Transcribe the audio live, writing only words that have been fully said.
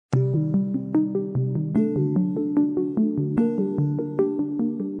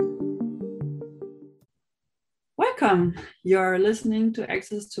Welcome. You're listening to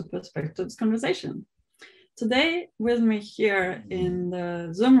Access to Perspectives Conversation. Today with me here in the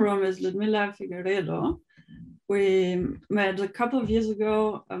Zoom room is Ludmilla Figueiredo. We met a couple of years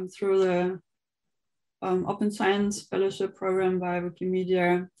ago through the Open Science Fellowship Program by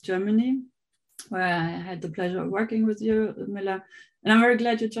Wikimedia Germany, where I had the pleasure of working with you, Ludmilla. And I'm very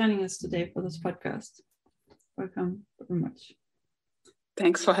glad you're joining us today for this podcast. Welcome very much.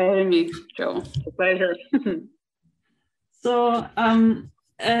 Thanks for having me, Joe. It's a pleasure. So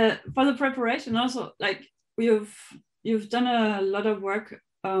for the preparation also, like you've done a lot of work,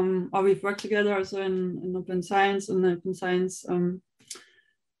 or we've worked together also in open science and the open science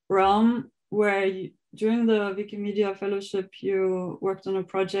realm, where during the Wikimedia Fellowship, you worked on a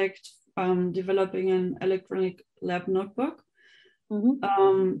project developing an electronic lab notebook.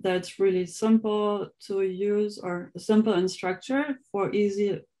 Mm-hmm. That's really simple to use, or simple in structure for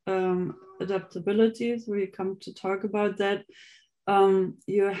easy adaptability. So we come to talk about that.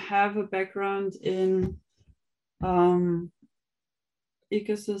 You have a background in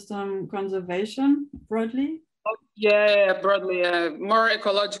ecosystem conservation broadly. Yeah, broadly, more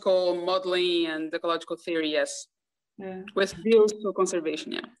ecological modeling and ecological theory, yes. Yeah. With views to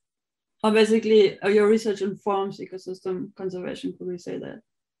conservation, yeah. Basically, your research informs ecosystem conservation. Could we say that?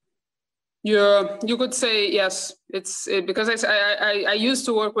 Yeah, you could say yes. It's because I used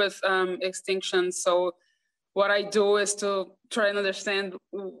to work with extinction. So what I do is to try and understand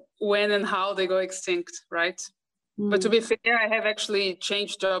when and how they go extinct, right? Mm. But to be fair, I have actually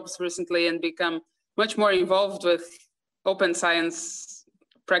changed jobs recently and become much more involved with open science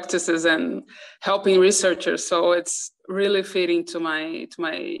practices and helping researchers. So it's really fitting to my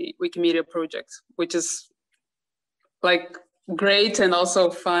Wikimedia project, which is like great and also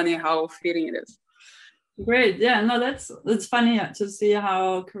funny how fitting it is. Great, yeah, no, that's funny to see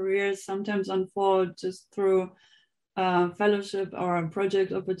how careers sometimes unfold just through fellowship or a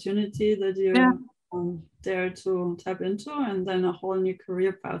project opportunity that you dare to tap into, and then a whole new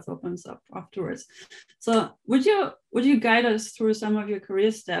career path opens up afterwards. So would you guide us through some of your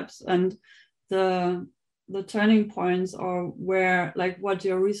career steps and the turning points, or where, like, what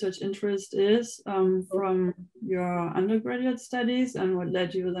your research interest is from your undergraduate studies, and what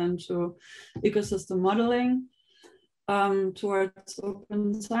led you then to ecosystem modeling towards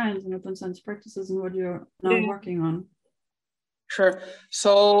open science and open science practices, and what you're now working on? Sure.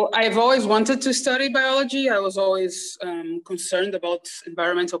 So I've always wanted to study biology. I was always concerned about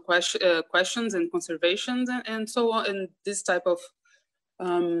environmental questions and conservation and so on, and this type of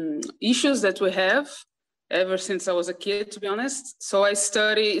issues that we have ever since I was a kid, to be honest. So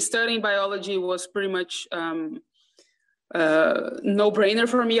studying biology was pretty much no-brainer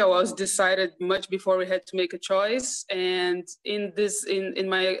for me. I was decided much before we had to make a choice. And in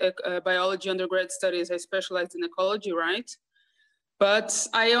my biology undergrad studies, I specialized in ecology, right? But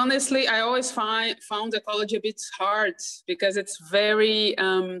I always found ecology a bit hard because it's very,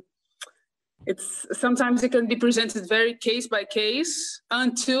 sometimes it can be presented very case by case,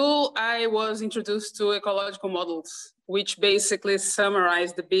 until I was introduced to ecological models, which basically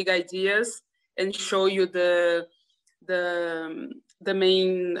summarize the big ideas and show you the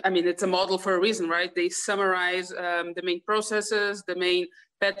main, I mean, it's a model for a reason, right? They summarize the main processes, the main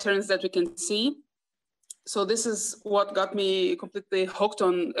patterns that we can see. So this is what got me completely hooked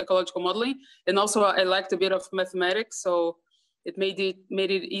on ecological modeling. And also I liked a bit of mathematics, so it made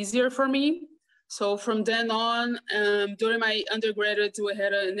it easier for me. So from then on, during my undergraduate, we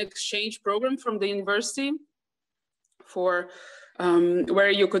had an exchange program from the university for where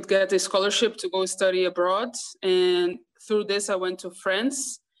you could get a scholarship to go study abroad. And through this, I went to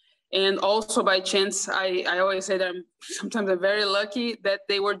France. And also by chance, I always say that sometimes I'm very lucky that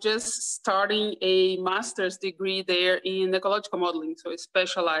they were just starting a master's degree there in ecological modeling, so a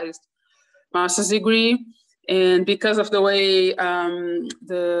specialized master's degree. And because of the way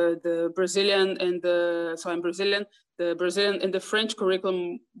the Brazilian and I'm Brazilian, the Brazilian and the French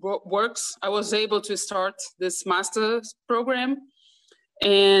curriculum works, I was able to start this master's program.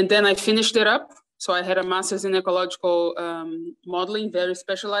 And then I finished it up. So I had a master's in ecological modeling, very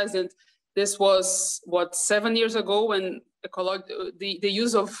specialized. And this was, 7 years ago, when the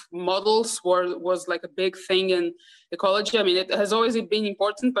use of models was like a big thing in ecology. I mean, it has always been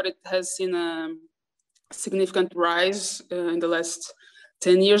important, but it has seen a significant rise in the last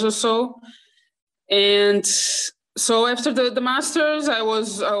 10 years or so. And so after the master's, I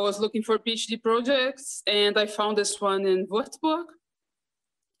was looking for PhD projects, and I found this one in Würzburg.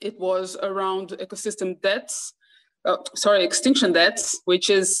 It was around ecosystem deaths, extinction deaths,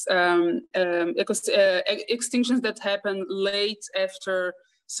 which is extinctions that happen late after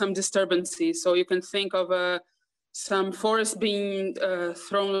some disturbances. So you can think of some forests being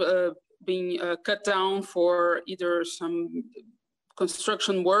cut down for either some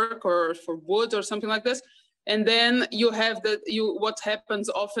construction work or for wood or something like this. And then you have what happens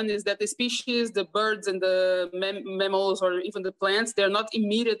often is that the species, the birds and the mammals or even the plants, they're not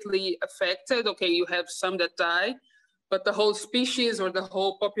immediately affected. Okay, you have some that die, but the whole species or the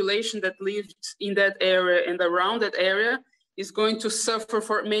whole population that lived in that area and around that area is going to suffer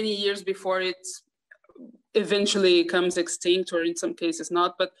for many years before it eventually comes extinct, or in some cases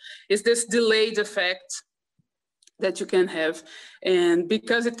not. But it's this delayed effect that you can have. And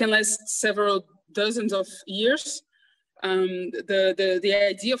because it can last several dozens of years, the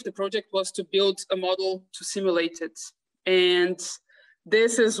idea of the project was to build a model to simulate it. And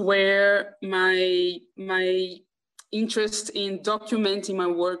this is where my interest in documenting my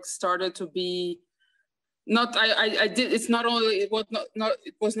work started to be. It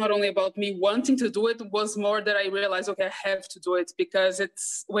was not only about me wanting to do it. It was more that I realized, okay, I have to do it, because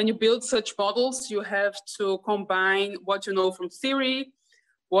it's when you build such models, you have to combine what you know from theory,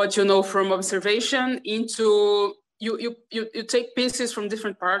 what you know from observation, into you take pieces from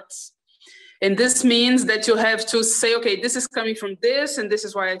different parts. And this means that you have to say, okay, this is coming from this, and this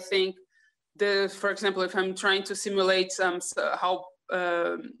is why I think for example, if I'm trying to simulate how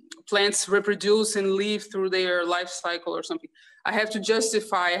plants reproduce and live through their life cycle or something, I have to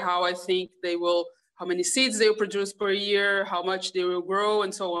justify how I think how many seeds they will produce per year, how much they will grow,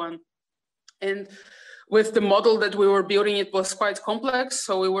 and so on. And with the model that we were building, it was quite complex.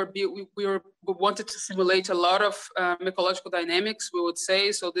 So we wanted to simulate a lot of ecological dynamics, we would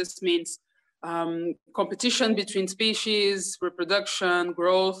say. So this means competition between species, reproduction,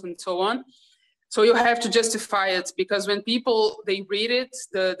 growth, and so on. So you have to justify it, because when people, they read it,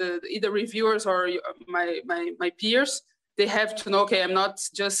 either reviewers or my peers, they have to know, okay, I'm not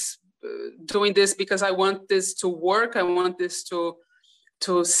just doing this because I want this to work. I want this to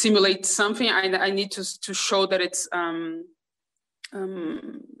simulate something. I need to show that it's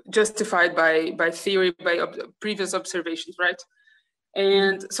justified by theory, by previous observations, right?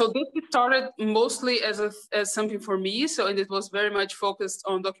 And so this started mostly as something for me. And it was very much focused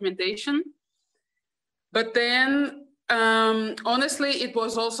on documentation. But then, honestly, it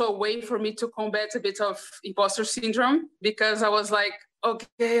was also a way for me to combat a bit of imposter syndrome, because I was like,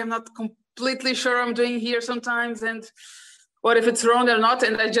 okay, I'm not completely sure I'm doing here sometimes, and what if it's wrong or not?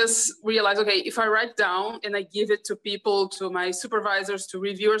 And I just realized, okay, if I write down and I give it to people, to my supervisors, to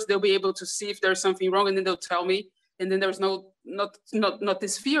reviewers, they'll be able to see if there's something wrong, and then they'll tell me, and then there's not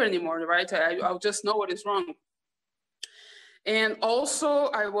this fear anymore, right? I'll just know what is wrong. And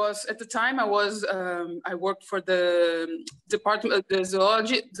also, I worked for the department, the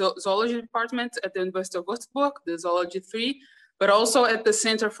zoology department at the University of Würzburg, the Zoology 3, but also at the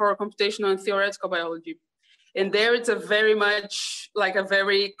Center for Computational and Theoretical Biology. And there it's a very much like a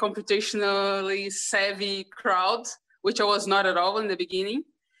very computationally savvy crowd, which I was not at all in the beginning.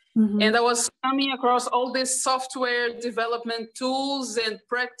 Mm-hmm. And I was coming across all these software development tools and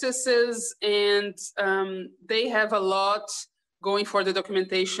practices, and they have a lot going for the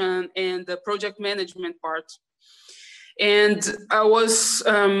documentation and the project management part. And I was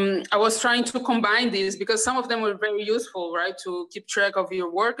trying to combine these, because some of them were very useful, right, to keep track of your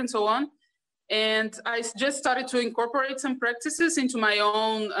work and so on. And I just started to incorporate some practices into my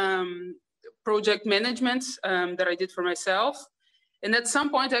own project management that I did for myself. And at some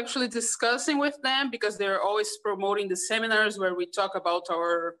point, actually discussing with them, because they're always promoting the seminars where we talk about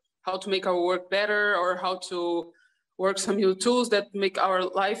how to make our work better, or how to work some new tools that make our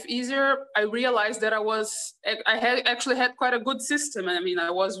life easier. I realized that I had quite a good system. I mean,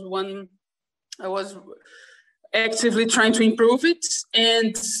 I was actively trying to improve it.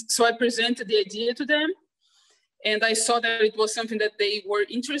 And so I presented the idea to them, and I saw that it was something that they were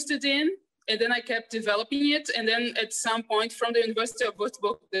interested in. And then I kept developing it. And then at some point, from the University of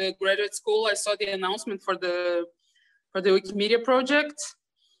Würzburg, the graduate school, I saw the announcement for the Wikimedia project.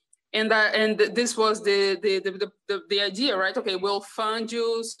 And this was the idea, right? Okay, we'll fund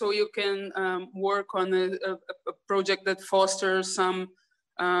you so you can work on a project that fosters some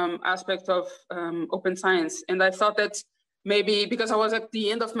aspect of open science. And I thought that maybe, because I was at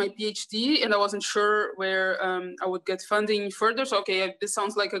the end of my PhD and I wasn't sure where I would get funding further. So, okay, this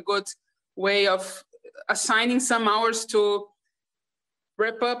sounds like a good way of assigning some hours to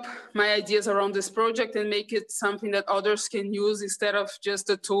wrap up my ideas around this project and make it something that others can use, instead of just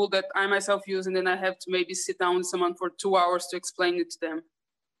a tool that I myself use, and then I have to maybe sit down with someone for 2 hours to explain it to them.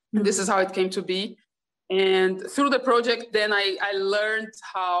 Mm-hmm. And this is how it came to be. And through the project, then I learned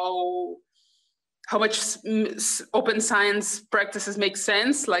how much open science practices make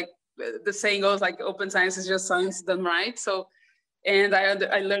sense, like the saying goes, like, open science is just science done right. So, and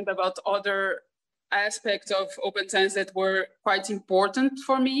I learned about other aspects of open science that were quite important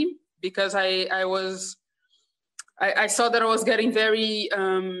for me, because I saw that I was getting very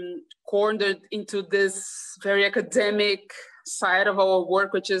cornered into this very academic side of our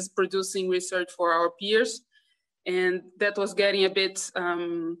work, which is producing research for our peers. And that was getting a bit,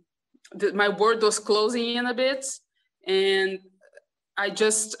 my world was closing in a bit. And I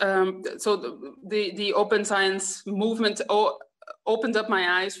just, so the open science movement opened up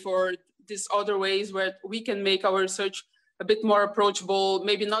my eyes for these other ways where we can make our research a bit more approachable,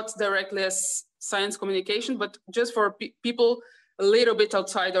 maybe not directly as science communication, but just for people a little bit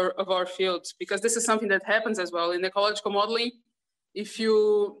outside of our fields, because this is something that happens as well in ecological modeling. If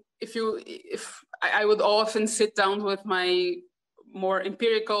I would often sit down with my more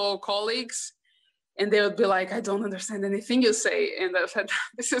empirical colleagues, and they would be like, I don't understand anything you say. And I said,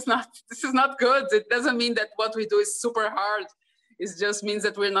 this is not good. It doesn't mean that what we do is super hard. It just means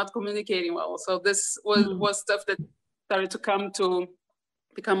that we're not communicating well. So this was stuff that started to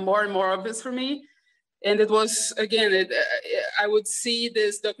become more and more obvious for me. And it was, again, I would see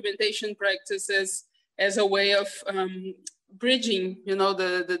this documentation practices as a way of bridging, you know,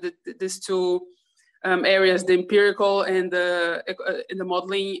 these two areas, the empirical and the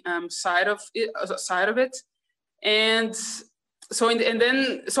modeling side of it. And so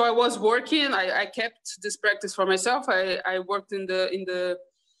so I was working. I kept this practice for myself. I worked in the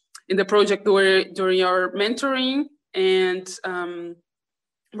project during our mentoring, and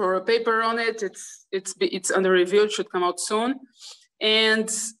wrote a paper on it. It's under review. It should come out soon. And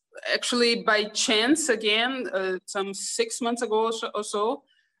actually, by chance, again, some 6 months ago or so,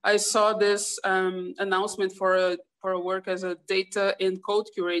 I saw this announcement for a work as a data and code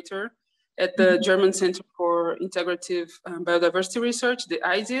curator at the German Center for Integrative Biodiversity Research, the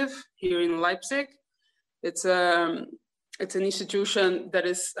iDiv, here in Leipzig. It's an institution that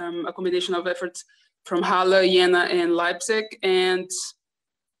is a combination of efforts from Halle, Jena, and Leipzig, and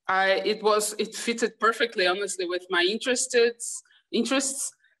it fitted perfectly, honestly, with my interests,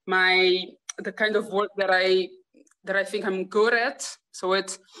 the kind of work that I think I'm good at. So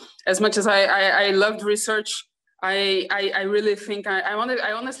as much as I loved research, I really think I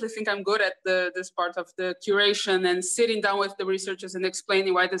honestly think I'm good at this part of the curation and sitting down with the researchers and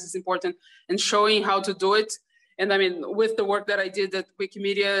explaining why this is important and showing how to do it. And I mean, with the work that I did at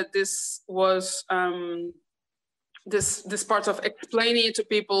Wikimedia, this was this part of explaining it to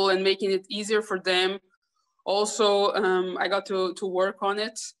people and making it easier for them. Also, I got to work on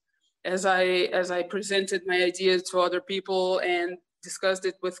it as I presented my ideas to other people and discussed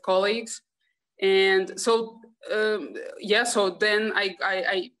it with colleagues. And so, so then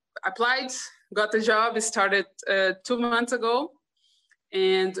I applied, got the job. It started 2 months ago.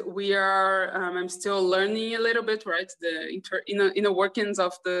 And we are, I'm still learning a little bit, right? The inner workings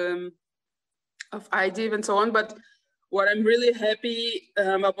of iDiv and so on. But what I'm really happy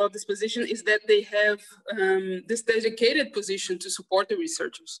about this position is that they have this dedicated position to support the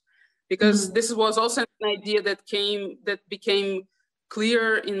researchers, because this was also an idea that became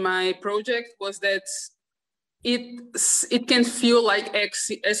clear in my project, was that it can feel like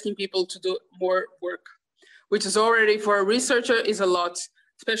asking people to do more work, which is already for a researcher is a lot,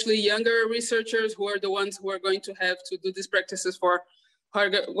 especially younger researchers who are the ones who are going to have to do these practices who are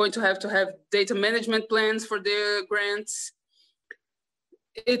going to have data management plans for their grants.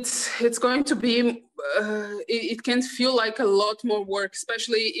 It's going to be, it can feel like a lot more work,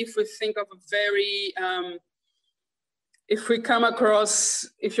 especially if we think of a very, if we come across,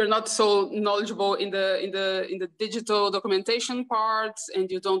 if you're not so knowledgeable in the digital documentation parts, and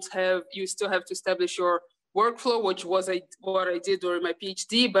you still have to establish your workflow, which was what I did during my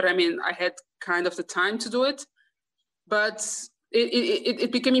PhD, but I mean, I had kind of the time to do it. But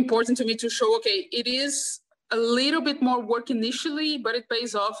it became important to me to show, okay, it is a little bit more work initially, but it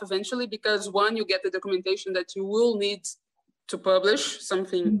pays off eventually, because one, you get the documentation that you will need to publish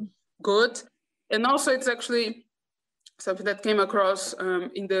something good. And also it's actually something that came across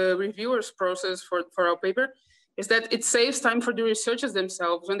in the reviewers process for our paper, is that it saves time for the researchers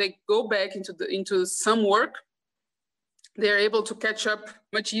themselves. When they go back into some work, they're able to catch up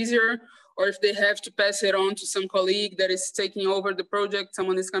much easier, or if they have to pass it on to some colleague that is taking over the project,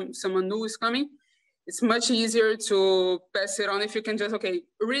 someone new is coming, it's much easier to pass it on if you can just, okay,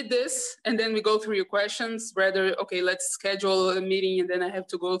 read this, and then we go through your questions, rather, okay, let's schedule a meeting, and then I have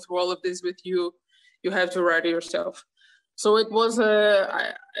to go through all of this with you. You have to write it yourself. So it was,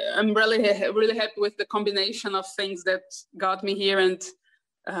 I'm really happy with the combination of things that got me here, and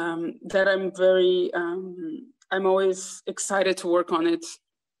that I'm always excited to work on it.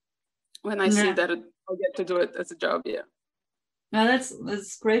 when I see that I get to do it as a job. Yeah. Now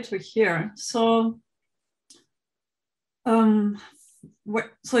that's great to hear. So,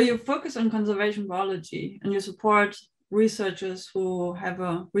 so you focus on conservation biology and you support researchers who have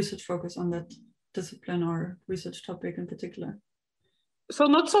a research focus on that discipline or research topic in particular. So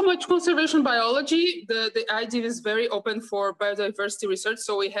not so much conservation biology. The iDiv is very open for biodiversity research.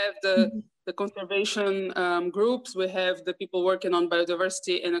 So we have the conservation groups. We have the people working on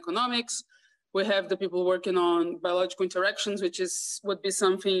biodiversity and economics. We have the people working on biological interactions, which would be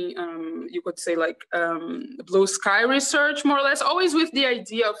something you could say like blue sky research, more or less, always with the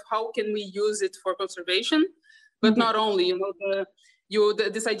idea of how can we use it for conservation, but not only,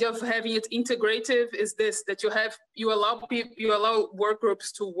 this idea of having it integrative is this, that you allow work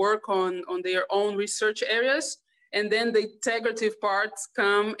groups to work on their own research areas, and then the integrative parts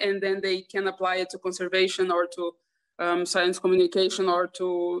come and then they can apply it to conservation or to science communication or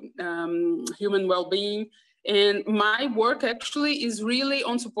to human well-being. And my work actually is really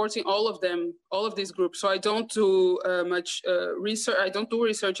on supporting all of them, all of these groups. So I don't do much research. I don't do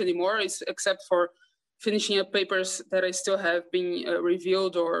research anymore, except for finishing up papers that I still have been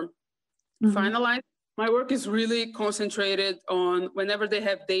reviewed or finalized. My work is really concentrated on whenever they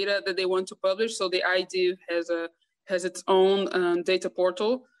have data that they want to publish. So the iDiv has its own data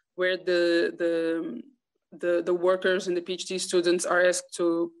portal where the workers and the PhD students are asked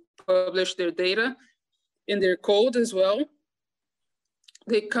to publish their data in their code as well.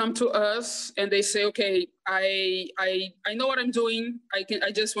 They come to us and they say, okay, I know what I'm doing.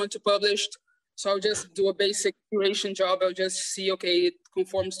 I just want to publish. So I'll just do a basic curation job. I'll just see, okay, it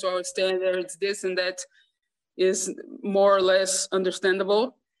conforms to our standards, this and that is more or less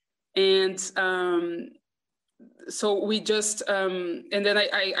understandable. And so we just, and then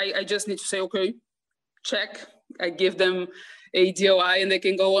I just need to say, okay, check. I give them a DOI and they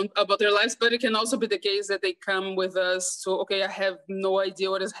can go on about their lives, but it can also be the case that they come with us. So, okay, I have no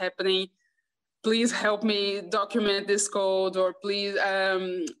idea what is happening. Please help me document this code, or please,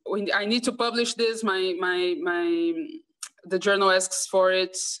 I need to publish this. The journal asks for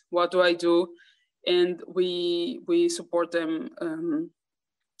it. What do I do? And we support them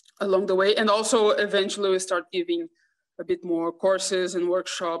along the way. And also eventually we start giving a bit more courses and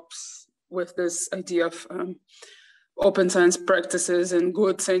workshops with this idea of open science practices and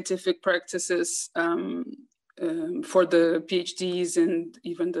good scientific practices for the PhDs and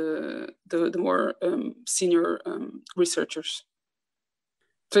even the more senior researchers.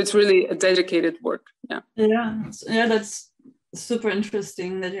 So it's really a dedicated work. Yeah, that's super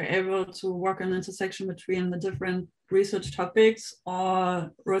interesting that you're able to work on intersection between the different research topics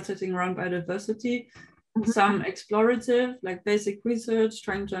or rotating around biodiversity. Some explorative, like basic research,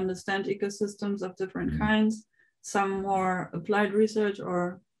 trying to understand ecosystems of different kinds, some more applied research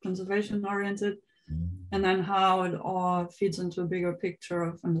or conservation oriented, and then how it all feeds into a bigger picture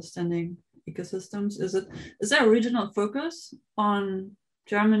of understanding ecosystems. Is there a regional focus on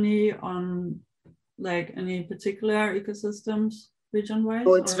Germany, on like any particular ecosystems region-wise?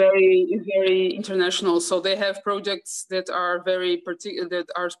 So it's very international. So they have projects that are very particular, that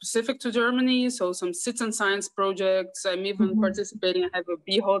are specific to Germany. So some citizen science projects. I'm even participating. I have a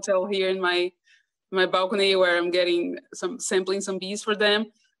bee hotel here in my balcony where I'm getting sampling some bees for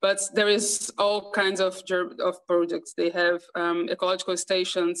them. But there is all kinds of projects. They have ecological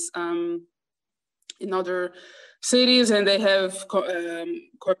stations in other cities, and they have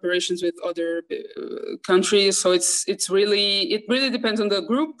cooperations with other countries. So it really depends on the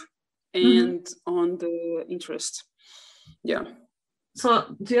group and on the interest. Yeah.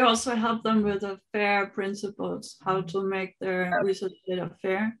 So do you also help them with the FAIR principles, how to make their research data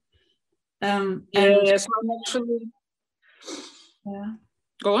fair? Yes, I'm actually. Yeah.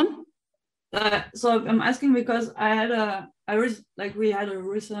 Go on. So I'm asking because we had a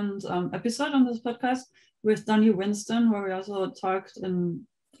recent episode on this podcast with Donnie Winston, where we also talked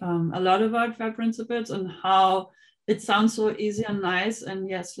a lot about FAIR principles and how it sounds so easy and nice, and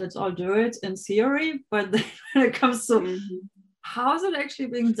yes, let's all do it in theory, but then when it comes to how is it actually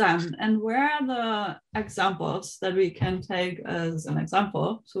being done, and where are the examples that we can take as an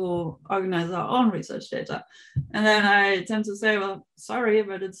example to organize our own research data? And then I tend to say, well, sorry,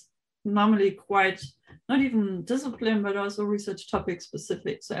 but it's normally quite not even discipline, but also research topic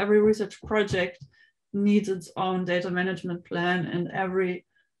specific. So every research project needs its own data management plan, and every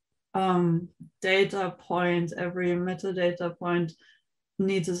data point, every metadata point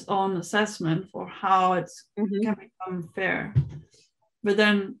needs its own assessment for how it can become fair. But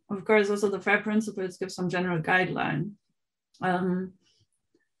then, of course, also the FAIR principles give some general guideline.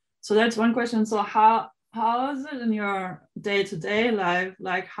 So that's one question. So how how is it in your day-to-day life?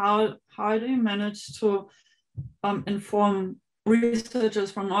 Like how do you manage to inform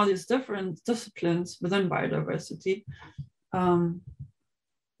researchers from all these different disciplines within biodiversity,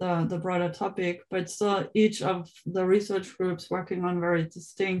 the broader topic, but still each of the research groups working on very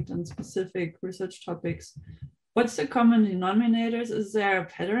distinct and specific research topics? What's the common denominators? Is there a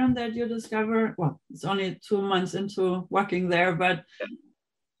pattern that you discover? Well, it's only 2 months into working there, but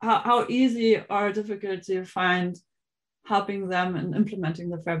how easy or difficult do you find helping them and implementing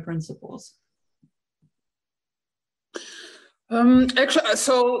the FAIR principles? Actually,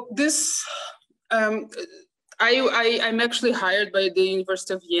 so this, I'm actually hired by the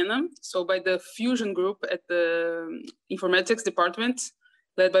University of Vienna, so by the fusion group at the informatics department,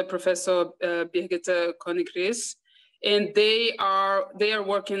 led by Professor Birgitte Koenig-Rees, and they are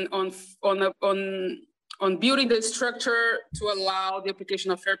working on building the structure to allow the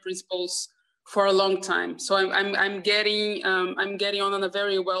application of FAIR principles for a long time. So I'm getting on a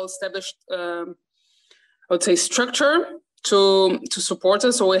very well established, I would say, structure to support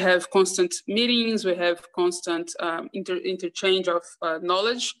us. So we have constant meetings, we have constant interchange of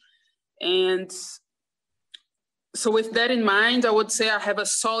knowledge, and so with that in mind, I would say I have a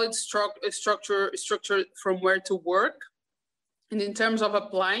solid structure from where to work. And in terms of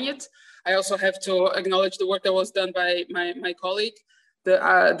applying it, I also have to acknowledge the work that was done by my colleague,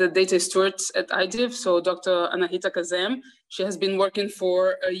 the data stewards at iDiv, so Dr. Anahita Kazem. She has been working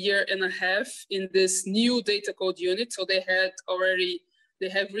for 1.5 years in this new data code unit. So they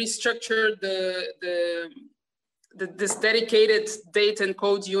have restructured this dedicated data and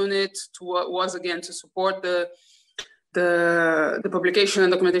code unit to what was, again, to support the publication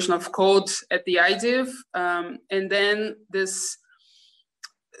and documentation of code at the iDiv. And then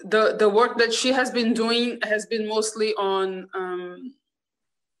the work that she has been doing has been mostly on,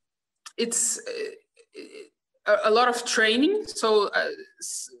 it's a lot of training. So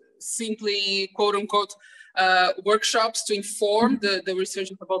simply, quote unquote, workshops to inform the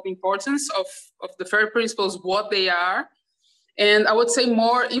researchers about the importance of the FAIR principles, what they are. And I would say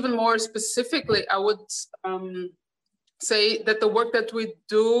even more specifically, I would say that the work that we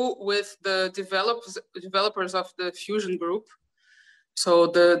do with the developers of the fusion group, so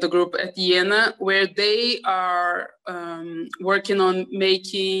the group at Jena, where they are working on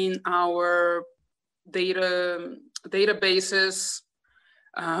making our databases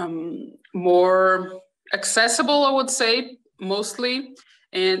more accessible, I would say, mostly,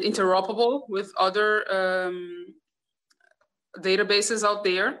 and interoperable with other databases out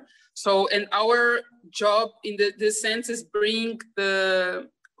there. So, and our job in this sense is bring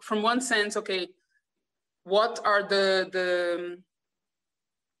from one sense, okay, what are the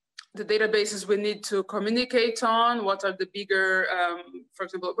databases we need to communicate on? What are the bigger, for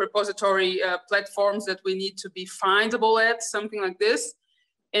example, repository platforms that we need to be findable at, something like this,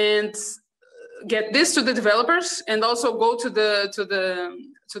 and get this to the developers, and also go to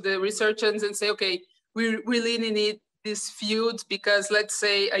the researchers and say, okay, we really need this field, because let's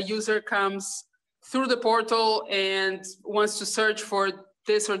say a user comes through the portal and wants to search for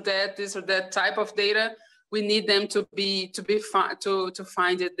this or that type of data. We need them to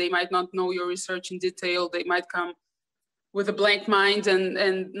find it. They might not know your research in detail. They might come with a blank mind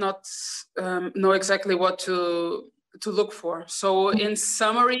and not know exactly what to look for. So in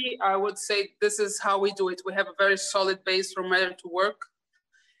summary, I would say this is how we do it. We have a very solid base from where to work.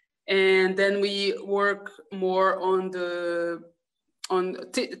 And then we work more on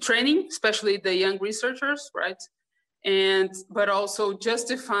training, especially the young researchers, right? But also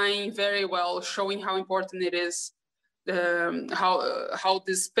justifying very well, showing how important it is, how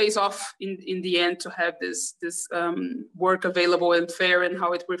this pays off in the end to have this work available and fair, and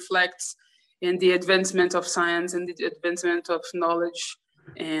how it reflects in the advancement of science and the advancement of knowledge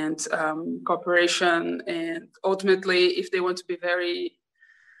and cooperation. And ultimately, if they want to be very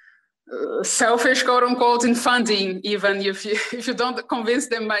selfish, quote unquote, in funding, even if you don't convince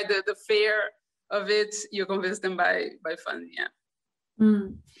them by the fair of it, you convince them by funding. Yeah.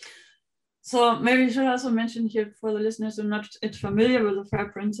 So maybe you should also mention here for the listeners who are not familiar with the FAIR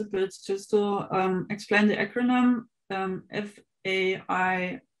principles, just to explain the acronym.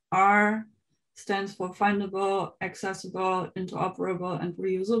 FAIR stands for findable, accessible, interoperable, and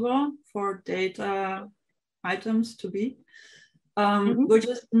reusable for data items to be. Which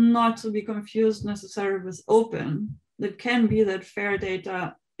is not to be confused necessarily with open. It can be that FAIR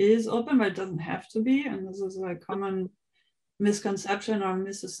data is open, but it doesn't have to be. And this is a common misconception or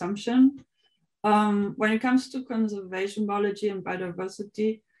misassumption. When it comes to conservation biology and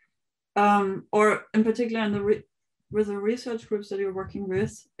biodiversity, or in particular with the research groups that you're working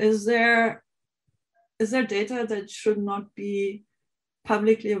with, is there is there data that should not be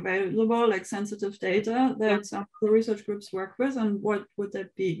publicly available, like sensitive data that some of the research groups work with, and what would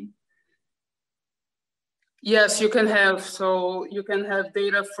that be? Yes, you can have. So you can have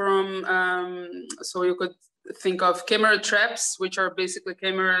data from, so you could think of camera traps, which are basically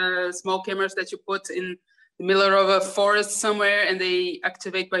small cameras that you put in the middle of a forest somewhere, and they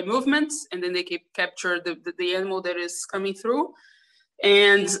activate by movements, and then they capture the animal that is coming through.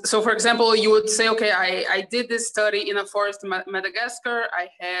 And so, for example, you would say, okay, I did this study in a forest in Madagascar. I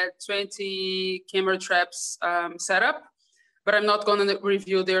had 20 camera traps set up, but I'm not going to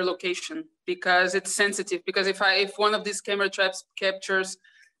review their location because it's sensitive. Because if one of these camera traps captures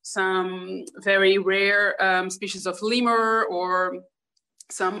some very rare species of lemur or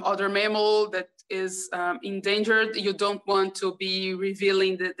some other mammal that is endangered, you don't want to be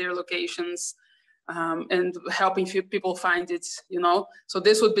revealing their locations and helping people find it, you know. So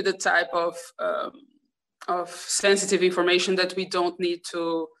this would be the type of sensitive information that we don't need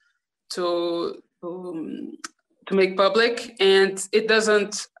to make public, and it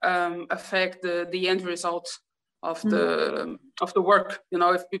doesn't affect the end result of the work. You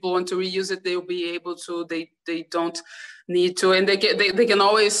know, if people want to reuse it, they'll be able to. They don't need to, and they can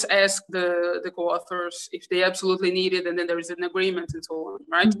always ask the co-authors if they absolutely need it, and then there is an agreement and so on,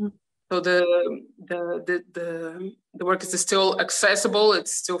 right? Mm-hmm. So the work is still accessible,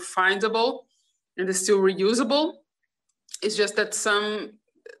 it's still findable, and it's still reusable. It's just that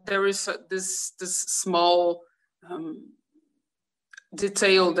there is this small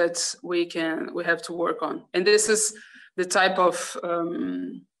detail that we have to work on, and this is the type of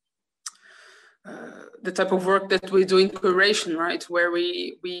work that we do in curation, right? Where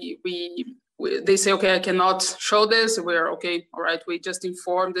they say, okay, I cannot show this. We're okay, all right. We just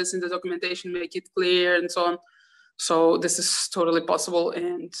inform this in the documentation, make it clear, and so on. So this is totally possible,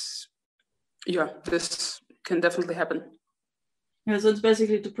 and yeah, this can definitely happen. Yeah, so it's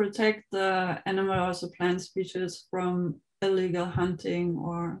basically to protect the animal or also plant species from illegal hunting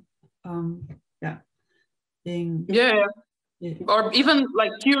or being or even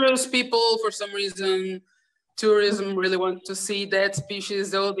like curious people for some reason. Tourism really want to see that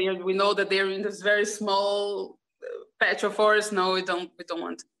species, though we know that they're in this very small patch of forest. No, we don't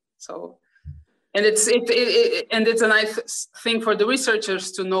want. So, and it's a nice thing for the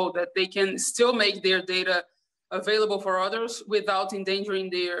researchers to know that they can still make their data available for others without endangering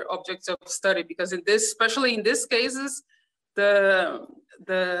their objects of study. Because especially in these cases, the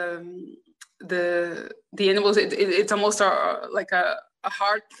animals, it's almost like a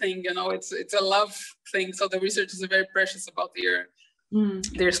hard thing, you know. It's a love thing. So the researchers are very precious about their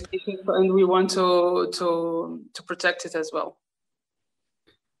species, and we want to protect it as well.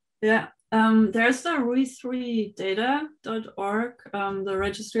 Yeah, there's the re3data.org, the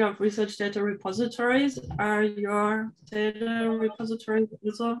Registry of Research Data Repositories. Are your data repositories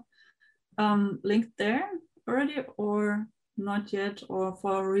also linked there already, or not yet, or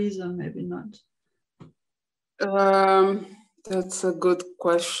for a reason maybe not? That's a good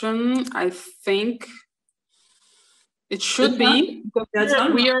question. I think it should be.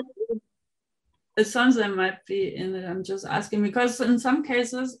 It sounds like might be in it. I'm just asking because in some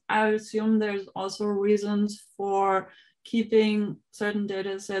cases, I assume there's also reasons for keeping certain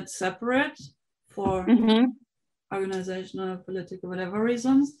data sets separate for organizational, political, whatever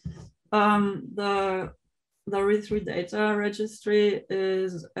reasons. The re3data registry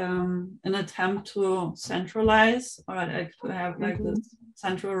is an attempt to centralize, or to have like this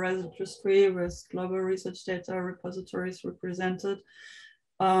central registry with global research data repositories represented.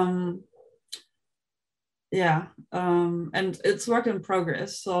 And it's work in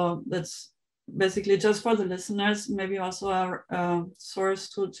progress. So that's basically just for the listeners, maybe also a source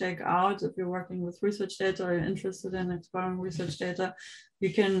to check out if you're working with research data or you're interested in exploring research data.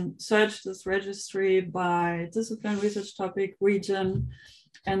 You can search this registry by discipline, research topic, region,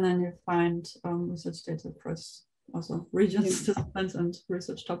 and then you find research data across also regions, disciplines, and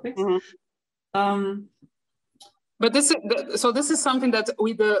research topics. But this is something that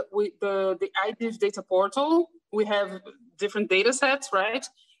with the iDiv data portal, we have different data sets, right?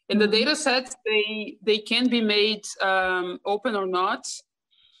 And the data sets, they can be made open or not,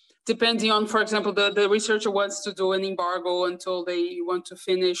 depending on, for example, the researcher wants to do an embargo until they want to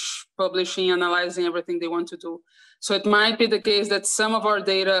finish publishing, analyzing everything they want to do. So it might be the case that some of our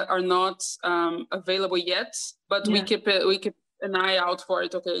data are not available yet, but we keep an eye out for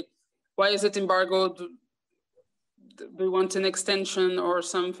it. Okay, why is it embargoed? We want an extension or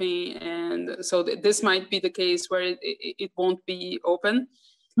something, and so this might be the case where it won't be open.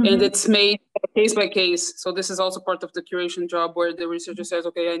 And it's made case by case. So this is also part of the curation job where the researcher says,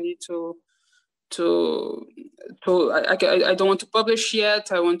 okay, I need to I don't want to publish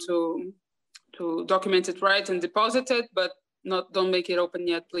yet. I want to document it right and deposit it, but don't make it open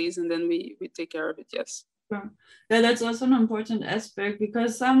yet, please. And then we take care of it. Yes. Sure. Yeah, that's also an important aspect,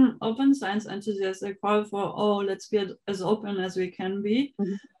 because some open science enthusiasts, they call for, oh, let's be as open as we can be.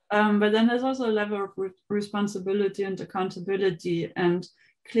 Mm-hmm. But then there's also a level of responsibility and accountability, and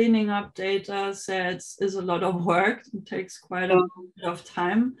cleaning up data sets is a lot of work. It takes quite a bit of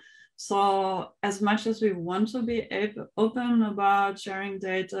time. So as much as we want to be open about sharing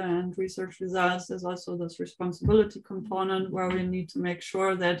data and research results, there's also this responsibility component where we need to make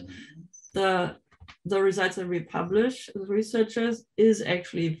sure that the results that we publish as researchers is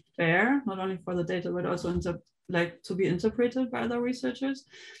actually fair, not only for the data, but also to be interpreted by the researchers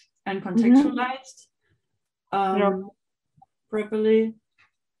and contextualized properly.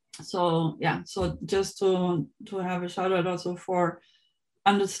 So yeah, so just to have a shout out also for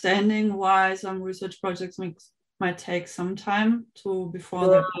understanding why some research projects might take some time before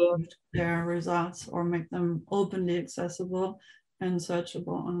they publish their results or make them openly accessible and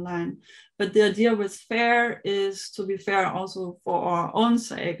searchable online. But the idea with fair is to be fair also for our own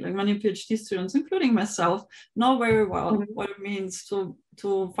sake. Like many PhD students, including myself, know very well what it means to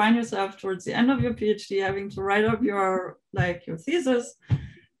find yourself towards the end of your PhD, having to write up your thesis,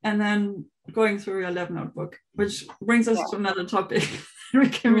 and then going through your lab notebook, which brings us to another topic we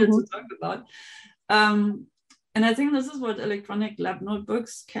came here to talk about. And I think this is what electronic lab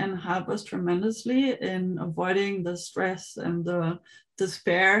notebooks can help us tremendously in avoiding the stress and the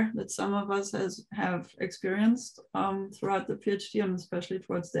despair that some of us have experienced throughout the PhD, and especially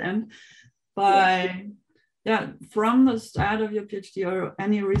towards the end. From the start of your PhD or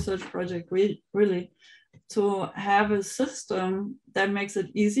any research project, really, to have a system that makes it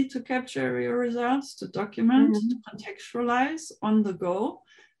easy to capture your results, to document, to contextualize on the go,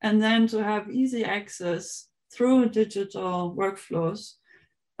 and then to have easy access through digital workflows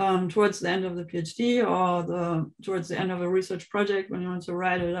towards the end of the PhD or towards the end of a research project when you want to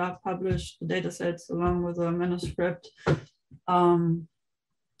write it up, publish the data sets along with a manuscript.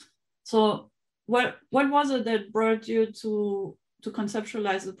 So what was it that brought you to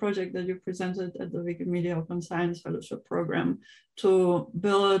conceptualize the project that you presented at the Wikimedia Open Science Fellowship Program to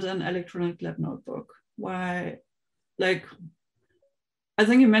build an electronic lab notebook? Why, I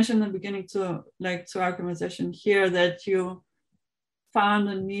think you mentioned in the beginning to our conversation here that you found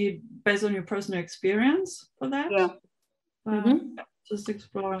a need based on your personal experience for that. Yeah. Just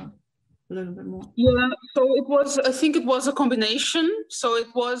explore a little bit more. Yeah, so I think it was a combination. So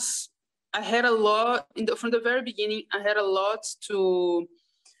I had a lot, from the very beginning, I had a lot to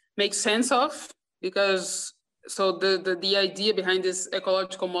make sense of, because the idea behind these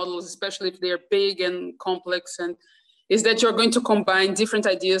ecological models, especially if they're big and complex, is that you're going to combine different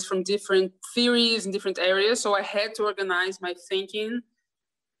ideas from different theories in different areas. So I had to organize my thinking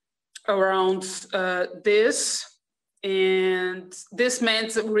around this. And this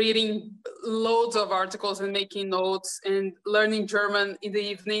meant reading loads of articles and making notes and learning German in the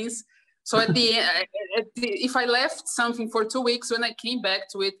evenings. So at the end, if I left something for 2 weeks, when I came back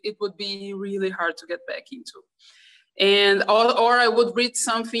to it, it would be really hard to get back into. And or I would read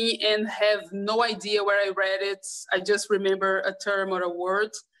something and have no idea where I read it. I just remember a term or a word,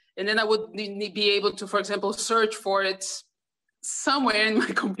 and then I would be able to, for example, search for it somewhere in my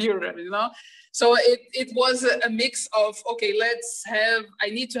computer, So it was a mix of, okay, I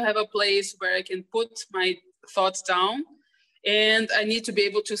need to have a place where I can put my thoughts down, and I need to be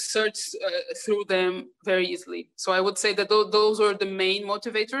able to search through them very easily. So I would say that those are the main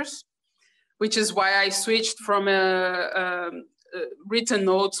motivators, which is why I switched from written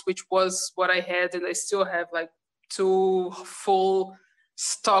notes, which was what I had, and I still have 2 full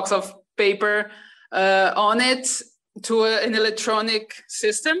stocks of paper on it, to an electronic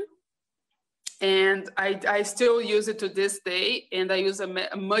system. And I still use it to this day, and I use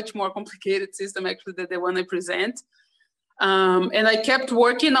a much more complicated system actually than the one I present. And I kept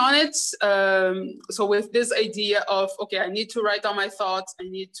working on it. So with this idea of, okay, I need to write down my thoughts, I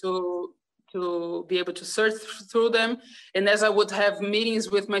need to be able to search through them. And as I would have meetings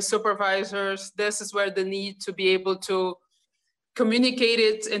with my supervisors, this is where the need to be able to communicate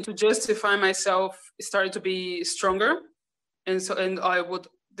it and to justify myself started to be stronger. And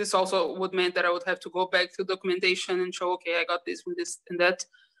this also would mean that I would have to go back to documentation and show, okay, I got this from this and that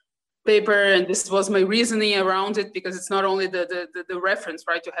paper, and this was my reasoning around it, because it's not only the reference,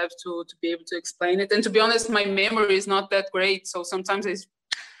 right? You have to be able to explain it. And to be honest, my memory is not that great. So sometimes I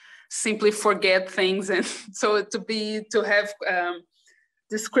simply forget things. And so to have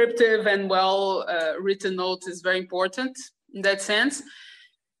descriptive and well written notes is very important in that sense.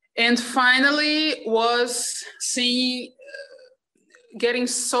 And finally was seeing, getting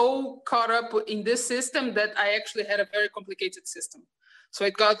so caught up in this system that I actually had a very complicated system. So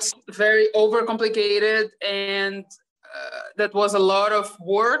it got very overcomplicated, and that was a lot of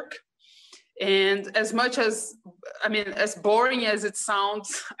work. And as much as, I mean, as boring as it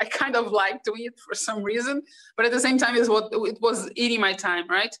sounds, I kind of like doing it for some reason, but at the same time, it was eating my time,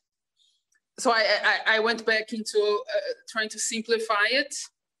 right? So I went back into trying to simplify it.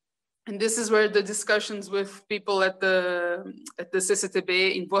 And this is where the discussions with people at the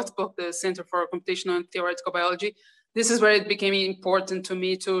CCTB in Würzburg, the Center for Computational and Theoretical Biology, this is where it became important to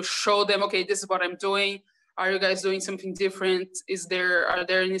me to show them, okay, this is what I'm doing. Are you guys doing something different? Are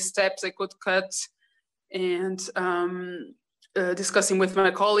there any steps I could cut? And discussing with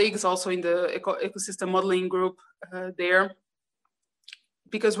my colleagues also in the ecosystem modeling group there,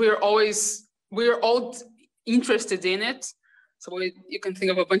 because we're all interested in it. So you can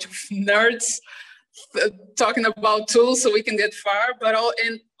think of a bunch of nerds talking about tools so we can get far, but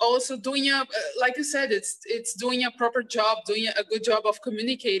also doing like you said, it's doing a proper job, doing a good job of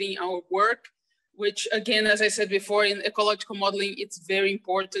communicating our work, which again, as I said before, in ecological modeling, it's very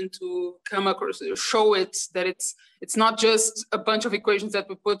important to come across, show it, that it's not just a bunch of equations that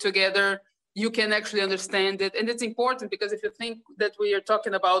we put together. You can actually understand it. And it's important because if you think that we are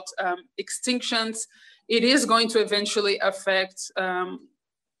talking about extinctions, it is going to eventually affect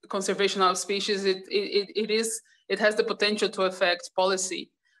conservation of species. It has the potential to affect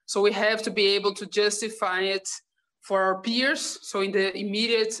policy. So we have to be able to justify it for our peers. So in the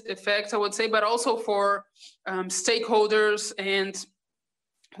immediate effect, I would say, but also for stakeholders and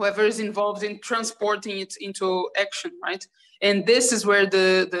whoever is involved in transporting it into action, right? And this is where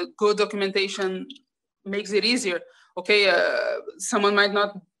the good documentation makes it easier. Okay, someone might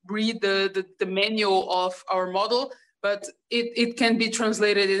not read the manual of our model, but it can be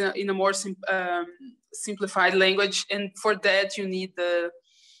translated in a more simplified language. And for that, you need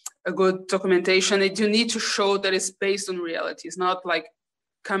a good documentation. You need to show that it's based on reality. It's not like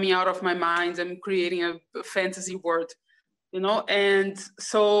coming out of my mind and creating a fantasy world, you know? And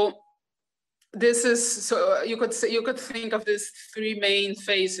so this is, so you could think of these three main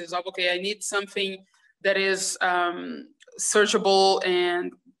phases of, okay, I need something that is searchable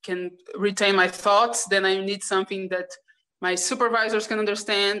and can retain my thoughts. Then I need something that my supervisors can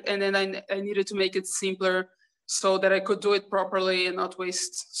understand. And then I needed to make it simpler so that I could do it properly and not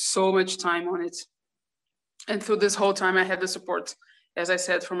waste so much time on it. And through this whole time, I had the support, as I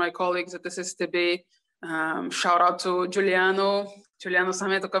said, from my colleagues at the CCTB. Shout out to Juliano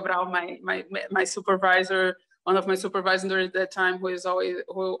Sarmento Cabral, my supervisor, one of my supervisors during that time, who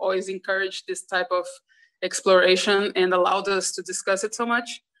always encouraged this type of exploration and allowed us to discuss it so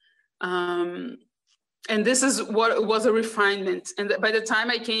much. And this is what was a refinement. And by the time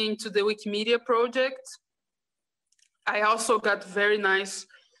I came to the Wikimedia project, I also got very nice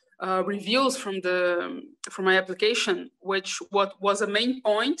reviews from my application, what was a main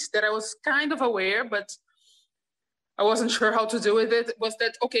point that I was kind of aware, but I wasn't sure how to do with it, was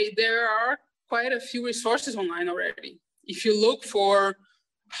that, okay, there are quite a few resources online already. If you look for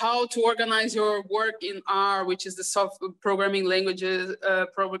how to organize your work in R, which is the software programming language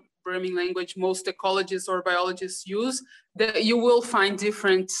most ecologists or biologists use, that you will find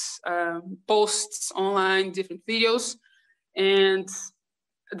different posts online, different videos. And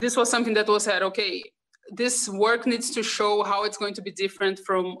this was something that was said, okay, this work needs to show how it's going to be different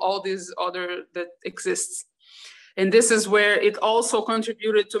from all these other that exists. And this is where it also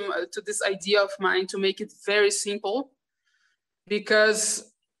contributed to this idea of mine to make it very simple, because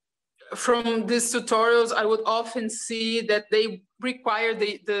from these tutorials, I would often see that they require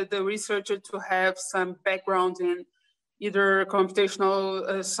the researcher to have some background in either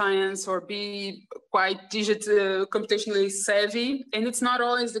computational science or be quite computationally savvy. And it's not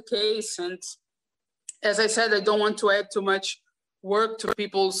always the case. And as I said, I don't want to add too much work to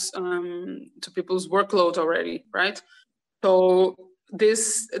people's workload already, right? So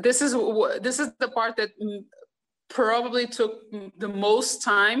this is the part that probably took the most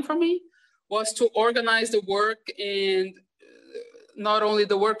time for me, was to organize the work, and not only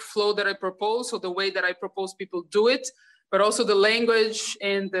the workflow that I propose, so the way that I propose people do it, but also the language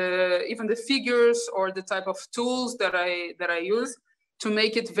and even the figures or the type of tools that I use to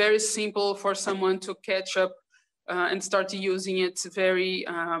make it very simple for someone to catch up and start using it very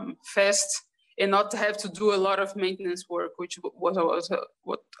fast, and not have to do a lot of maintenance work, which was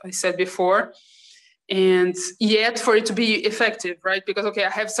what I said before. And yet for it to be effective, right? Because, okay, I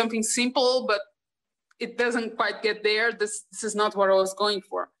have something simple, but it doesn't quite get there. This is not what I was going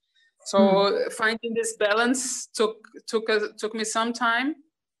for. So finding this balance took me some time.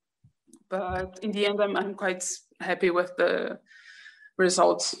 but in the end, I'm quite happy with the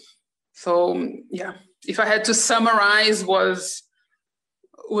results. So yeah, if I had to summarize,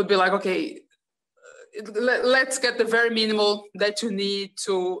 would be like, okay, let's get the very minimal that you need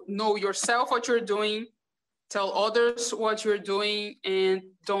to know yourself what you're doing, tell others what you're doing, and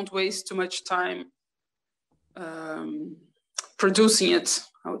don't waste too much time producing it,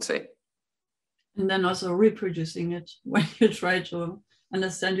 I would say. And then also reproducing it when you try to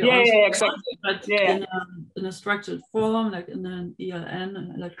understand your own exactly. But in a structured form, like in an ELN,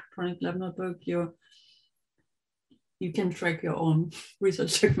 an electronic lab notebook, you can track your own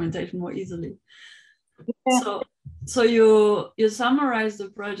research documentation more easily. Yeah. So you summarize the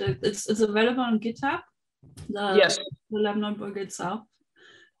project. It's available on GitHub, the lab notebook itself.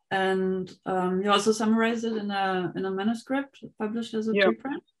 And you also summarize it in a manuscript published as a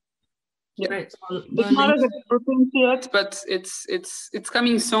preprint. Yeah. Great. So it's not as a preprint yet, but it's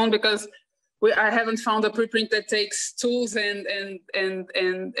coming soon, because I haven't found a preprint that takes tools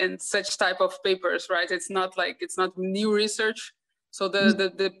and such type of papers, right? It's not new research. So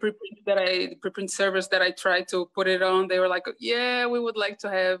the preprint servers that I tried to put it on, they were like, yeah, we would like to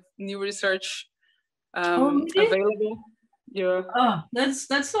have new research available. Yeah. Oh,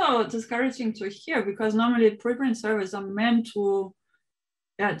 that's so discouraging to hear, because normally preprint servers are meant to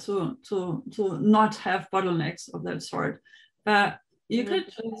not have bottlenecks of that sort. You could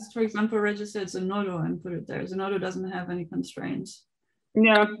just, for example, register as Zenodo and put it there. Zenodo doesn't have any constraints.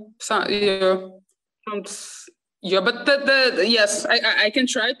 Yeah. So but yes, I can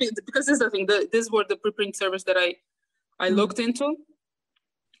try, because this is the thing. These were the preprint servers that I looked into.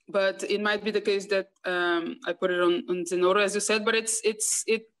 But it might be the case that I put it on Zenodo, as you said. But I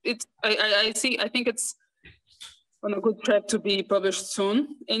think it's on a good track to be published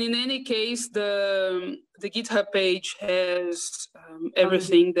soon. And in any case, the GitHub page has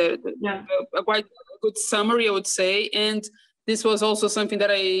everything, a quite good summary, I would say. And this was also something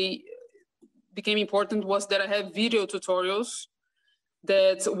that became important, was that I have video tutorials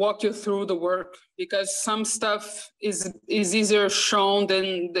that walk you through the work, because some stuff is easier shown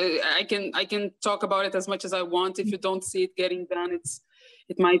than I can talk about it as much as I want. If you don't see it getting done,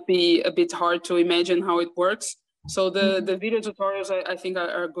 it might be a bit hard to imagine how it works. So the video tutorials I think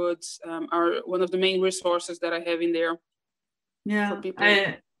are good, are one of the main resources that I have in there. Yeah, for people.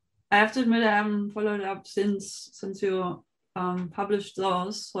 I have to admit I haven't followed up since you published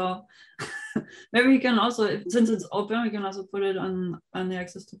those. So maybe we can also, since it's open, we can also put it on the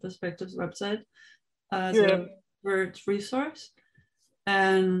Access to Perspectives website as a Word resource.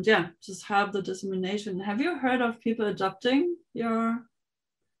 And just have the dissemination. Have you heard of people adopting your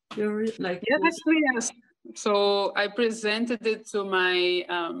like? Yeah, actually, yes. So I presented it to my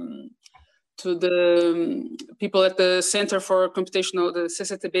to the people at the Center for Computational, the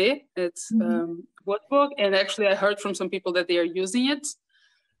CCTB at Würzburg, and actually I heard from some people that they are using it.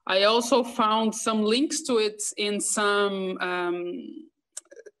 I also found some links to it in some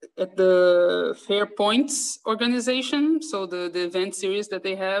at the Fair Points organization, so the event series that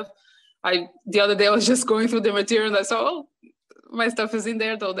they have. The other day I was just going through the material and I saw, oh, my stuff is in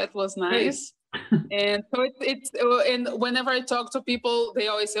there, though. That was nice. And so and whenever I talk to people, they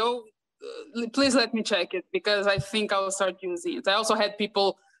always say, oh, please let me check it, because I think I'll start using it. I also had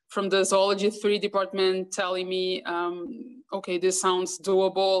people from the Zoology 3 department telling me, okay, this sounds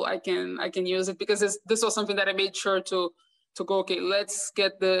doable. I can use it, because this was something that I made sure to go, okay, let's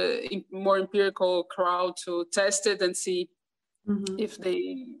get the more empirical crowd to test it and see if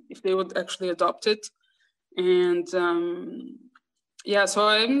they would actually adopt it. And so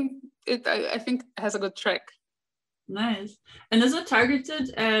I think it has a good track. Nice. And is it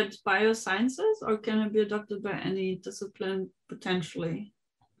targeted at biosciences, or can it be adopted by any discipline potentially?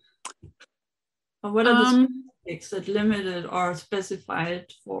 Or what are the specifics that limited or specified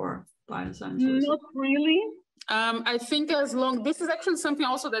for biosciences? Not really. I think this is actually something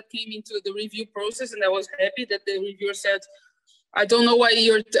also that came into the review process, and I was happy that the reviewer said, I don't know why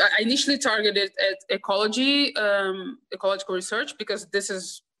I initially targeted at ecology, ecological research, because this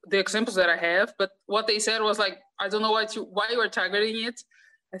is the examples that I have. But what they said was like, I don't know why you are targeting it.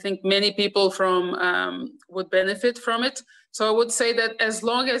 I think many people would benefit from it. So I would say that as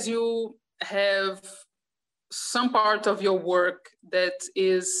long as you have some part of your work that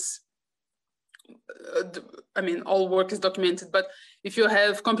is, all work is documented, but if you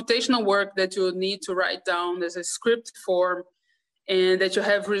have computational work that you need to write down as a script form, and that you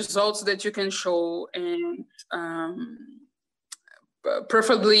have results that you can show, and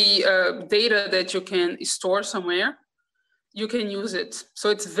preferably data that you can store somewhere, you can use it. So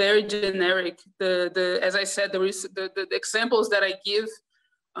it's very generic. As I said, the examples that I give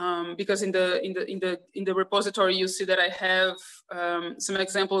because in the repository you see that I have some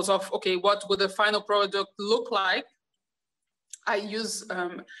examples of, okay, what would the final product look like? I use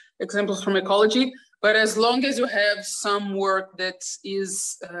examples from Ecology, but as long as you have some work that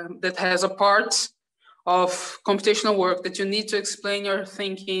is that has a part of computational work that you need to explain your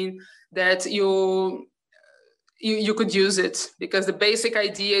thinking, that you could use it, because the basic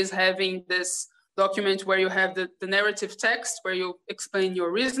idea is having this document where you have the narrative text where you explain your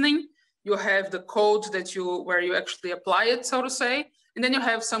reasoning, you have the code where you actually apply it, so to say, and then you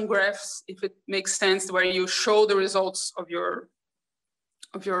have some graphs, if it makes sense, where you show the results of your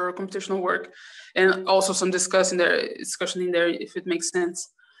computational work, and also some discussion in there if it makes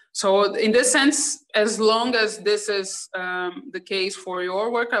sense. So in this sense, as long as this is the case for your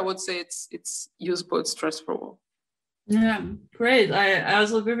work, I would say it's usable, it's transferable. Yeah, great. I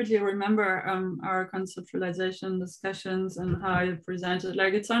also vividly remember our conceptualization discussions and how you presented.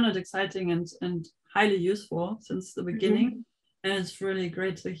 Like, it sounded exciting and highly useful since the beginning. And it's really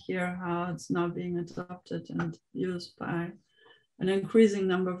great to hear how it's now being adopted and used by an increasing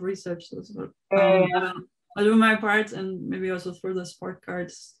number of researchers. I'll do my part, and maybe also through this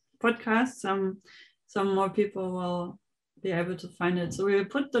podcast, some more people will be able to find it. So we will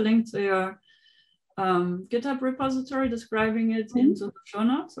put the link to your GitHub repository describing it into the show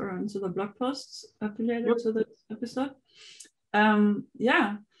notes or into the blog posts affiliated to this episode.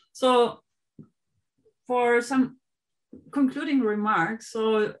 Yeah, so for some concluding remarks,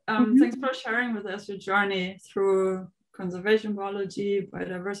 so thanks for sharing with us your journey through conservation biology,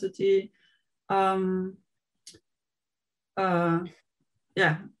 biodiversity,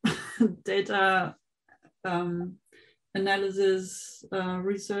 data analysis,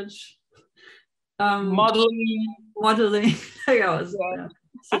 research, modeling. I was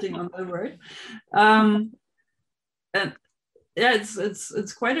sitting on the word, and yeah,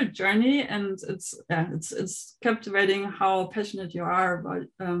 it's quite a journey, and it's captivating how passionate you are about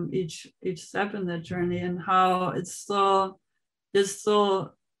each step in that journey, and how it's still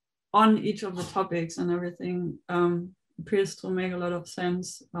on each of the topics, and everything appears to make a lot of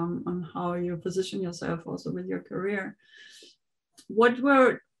sense on how you position yourself also with your career. What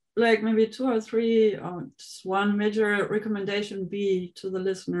were like maybe 2 or 3 or just one major recommendation be to the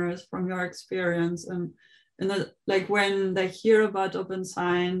listeners from your experience, and like when they hear about open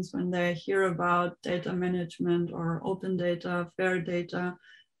science, when they hear about data management or open data, fair data,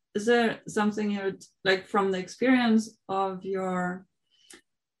 is there something you'd like from the experience of your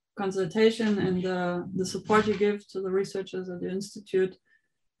consultation and the support you give to the researchers at the Institute?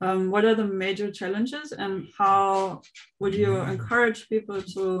 What are the major challenges, and how would you encourage people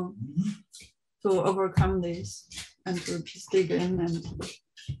to overcome these and to just dig in? And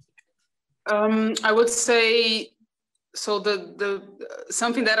I would say, so the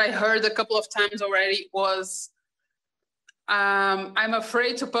something that I heard a couple of times already was, I'm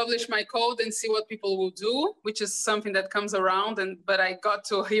afraid to publish my code and see what people will do, which is something that comes around, but I got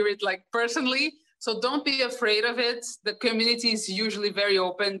to hear it like personally. So don't be afraid of it. The community is usually very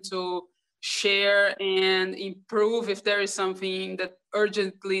open to share and improve if there is something that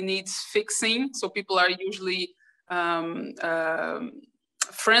urgently needs fixing. So people are usually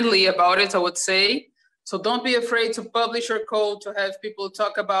friendly about it, I would say. So don't be afraid to publish your code, to have people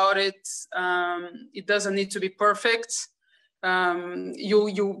talk about it. It doesn't need to be perfect. It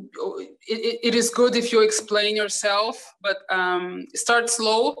is good if you explain yourself, but start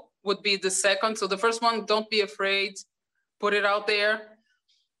slow would be the second. So the first one, don't be afraid, put it out there.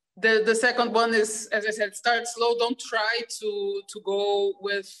 The second one is, as I said, start slow. Don't try to go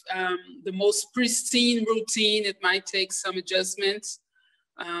with the most pristine routine. It might take some adjustments,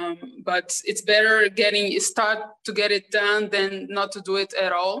 but it's better start to get it done than not to do it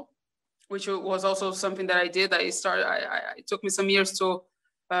at all, which was also something that I did. It took me some years to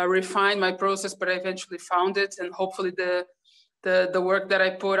refine my process, but I eventually found it, and hopefully the work that I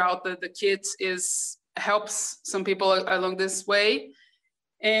put out, the kit, helps some people along this way.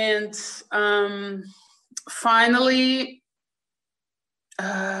 And finally,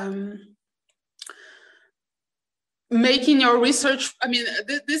 making your research, I mean,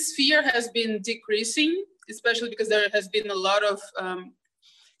 this fear has been decreasing, especially because there has been a lot of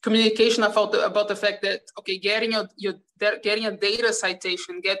communication about the fact that, okay, getting a data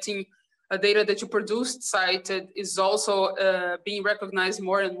citation, getting a data that you produced cited is also being recognized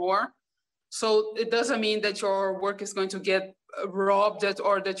more and more. So it doesn't mean that your work is going to get robbed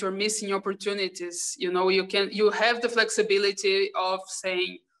or that you're missing opportunities. You know, you have the flexibility of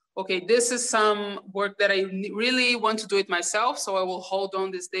saying, okay, this is some work that I really want to do it myself, so I will hold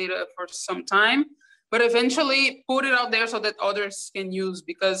on this data for some time. but eventually put it out there so that others can use,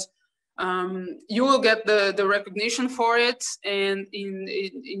 because you will get the recognition for it, and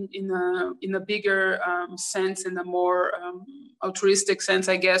in a bigger sense, in a more altruistic sense,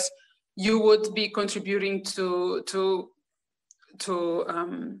 I guess, you would be contributing to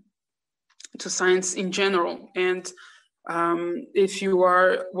science in general. And if you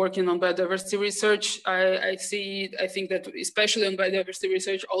are working on biodiversity research, I think that especially on biodiversity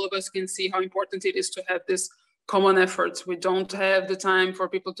research, all of us can see how important it is to have this common efforts. We don't have the time for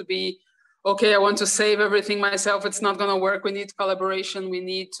people to be, okay, I want to save everything myself. It's not going to work. We need collaboration. We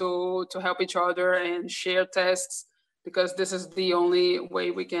need to help each other and share tests, because this is the only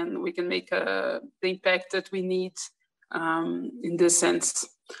way we can make the impact that we need in this sense.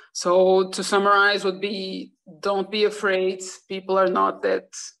 So to summarize would be, don't be afraid. People are not that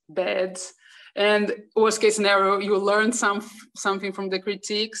bad. And worst case scenario, you learn something from the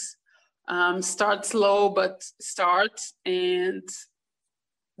critiques. Start slow, but start, and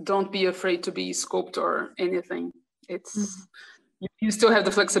don't be afraid to be scoped or anything. It's you still have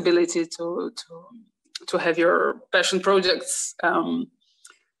the flexibility to have your passion projects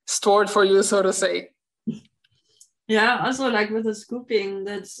stored for you, so to say. Yeah, also like with the scooping,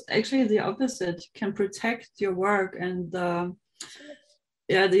 that's actually the opposite. You can protect your work and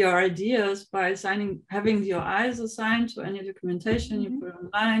your ideas by having your eyes assigned to any documentation you put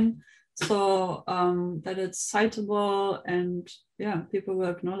online, so that it's citable, and people will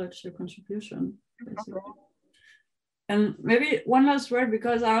acknowledge your contribution, basically. And maybe one last word,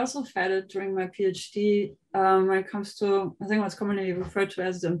 because I also felt it during my PhD when it comes to, I think what's commonly referred to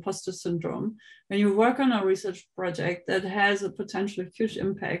as the imposter syndrome. When you work on a research project that has a potentially huge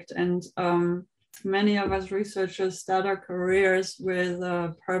impact, and many of us researchers start our careers with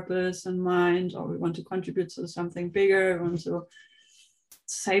a purpose in mind, or we want to contribute to something bigger, we want to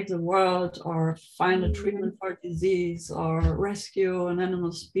save the world, or find a treatment for a disease, or rescue an animal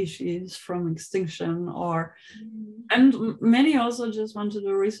species from extinction, and many also just want to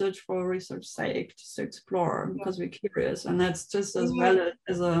do research for research sake, just to explore because we're curious, and that's just as valid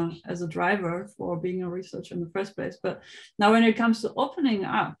as a driver for being a researcher in the first place. But now when it comes to opening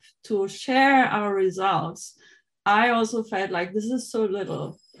up to share our results, I also felt like this is so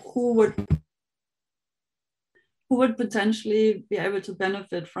little. Who would potentially be able to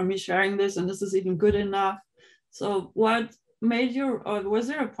benefit from me sharing this, and this is even good enough? So what made you, or was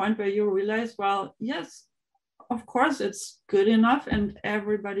there a point where you realized, well, yes, of course it's good enough, and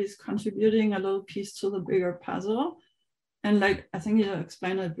everybody's contributing a little piece to the bigger puzzle? And like, I think you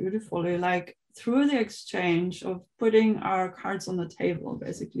explained it beautifully, like through the exchange of putting our cards on the table,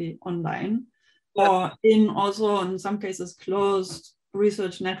 basically online, or also in some cases closed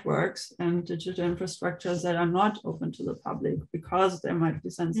research networks and digital infrastructures that are not open to the public because there might be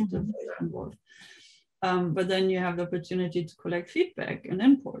sensitive data involved. But then you have the opportunity to collect feedback and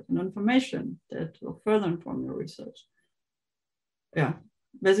input and information that will further inform your research. Yeah,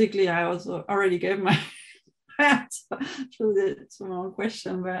 basically I also already gave my answer to the small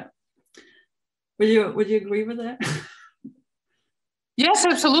question, but would you agree with that? Yes,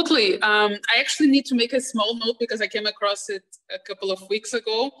 absolutely. I actually need to make a small note, because I came across it a couple of weeks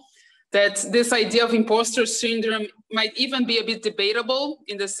ago, that this idea of imposter syndrome might even be a bit debatable,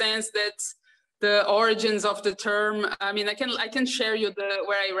 in the sense that the origins of the term, I mean, I can share you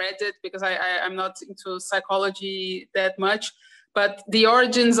where I read it, because I'm not into psychology that much, but the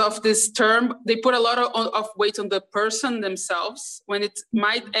origins of this term, they put a lot of weight on the person themselves, when it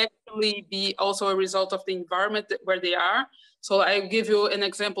might actually be also a result of the environment where they are. So I'll give you an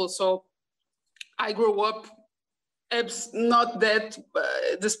example. So I grew up not that,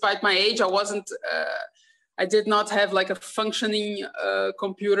 despite my age, I did not have like a functioning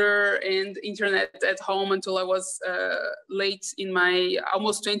computer and internet at home until I was late in my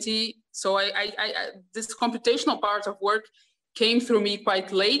almost 20. So this computational part of work came through me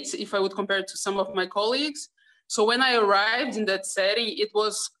quite late, if I would compare it to some of my colleagues. So when I arrived in that setting,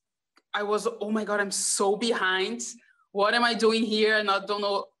 I was, oh my God, I'm so behind. What am I doing here? And I don't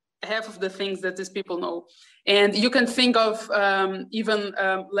know half of the things that these people know. And you can think of even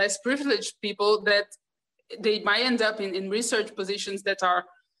less privileged people that they might end up in research positions that are,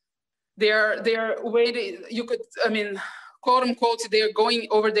 they're waiting, you could, I mean, quote unquote, they're going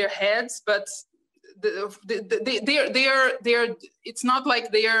over their heads, but it's not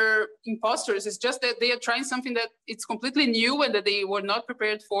like they are imposters. It's just that they are trying something that it's completely new and that they were not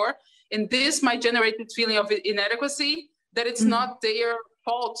prepared for. And this might generate this feeling of inadequacy, that it's not their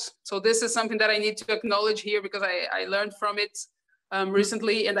fault. So this is something that I need to acknowledge here, because I learned from it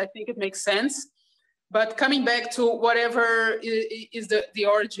recently, and I think it makes sense. But coming back to whatever is the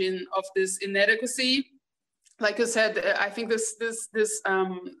origin of this inadequacy, like you said, I think this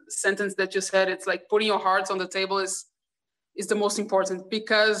sentence that you said, it's like putting your hearts on the table is the most important,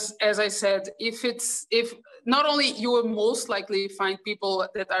 because as I said, if not only you will most likely find people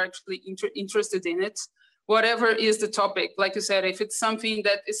that are actually interested in it, whatever is the topic, like you said, if it's something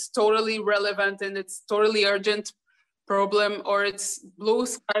that is totally relevant and it's totally urgent problem, or it's blue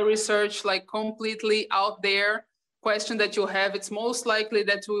sky research, like completely out there question that you have, it's most likely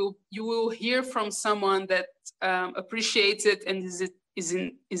that you will hear from someone that appreciates it and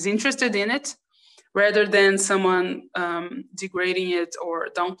is interested in it, rather than someone degrading it or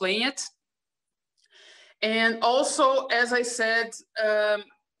downplaying it. And also, as I said,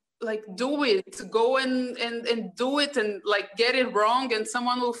 like do it, go and do it, and like get it wrong, and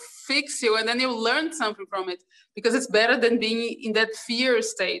someone will fix you, and then you'll learn something from it, because it's better than being in that fear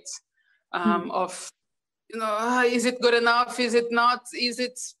state of, you know, is it good enough? Is it not? Is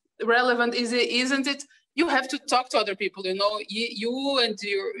it relevant? Isn't it? You have to talk to other people, you know, you and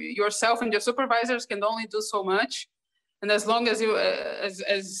yourself and your supervisors can only do so much. And as long as you, as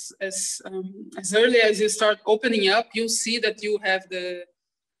early as you start opening up, you see that you have the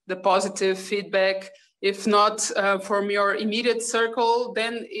positive feedback. If not from your immediate circle,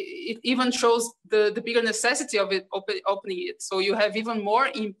 then it even shows the bigger necessity of it, opening it. So you have even more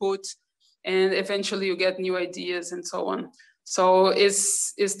input, and eventually you get new ideas and so on. So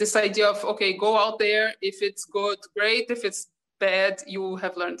it's this idea of, okay, go out there. If it's good, great. If it's bad, you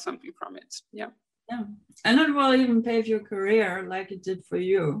have learned something from it. Yeah. Yeah. And it will even pave your career like it did for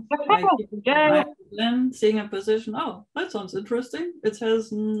you. Like seeing a position, oh, that sounds interesting. It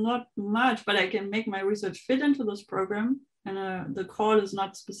has not much, but I can make my research fit into this program. And the call is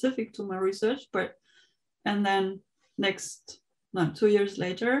not specific to my research, and then 2 years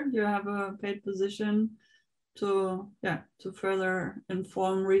later, you have a paid position to further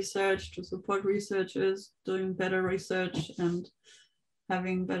inform research, to support researchers doing better research and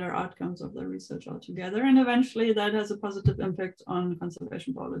having better outcomes of the research altogether. And eventually that has a positive impact on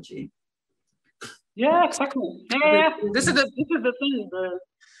conservation biology. Yeah, exactly. Yeah. This is the thing.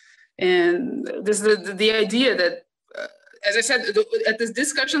 And this is the idea that, as I said, at the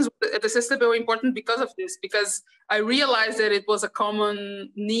discussions at the system were important because of this, because I realized that it was a common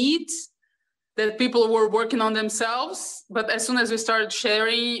need that people were working on themselves. But as soon as we started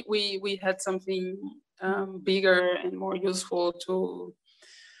sharing, we had something bigger and more useful to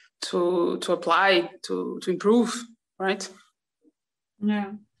apply, to improve, right?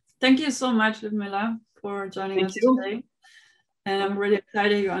 Yeah. Thank you so much, Ludmilla, for joining us today. And I'm really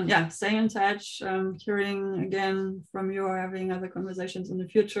excited on, stay in touch, hearing again from you or having other conversations in the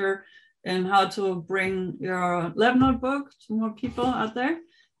future, and how to bring your lab notebook to more people out there,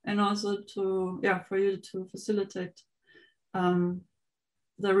 and also to, for you to facilitate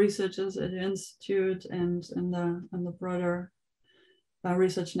the researchers at the Institute and the broader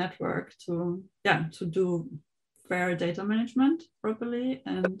research network to do fair data management properly,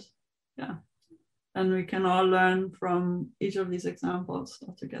 and we can all learn from each of these examples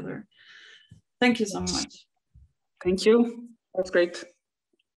altogether. Thank you so much. Thank you. That's great.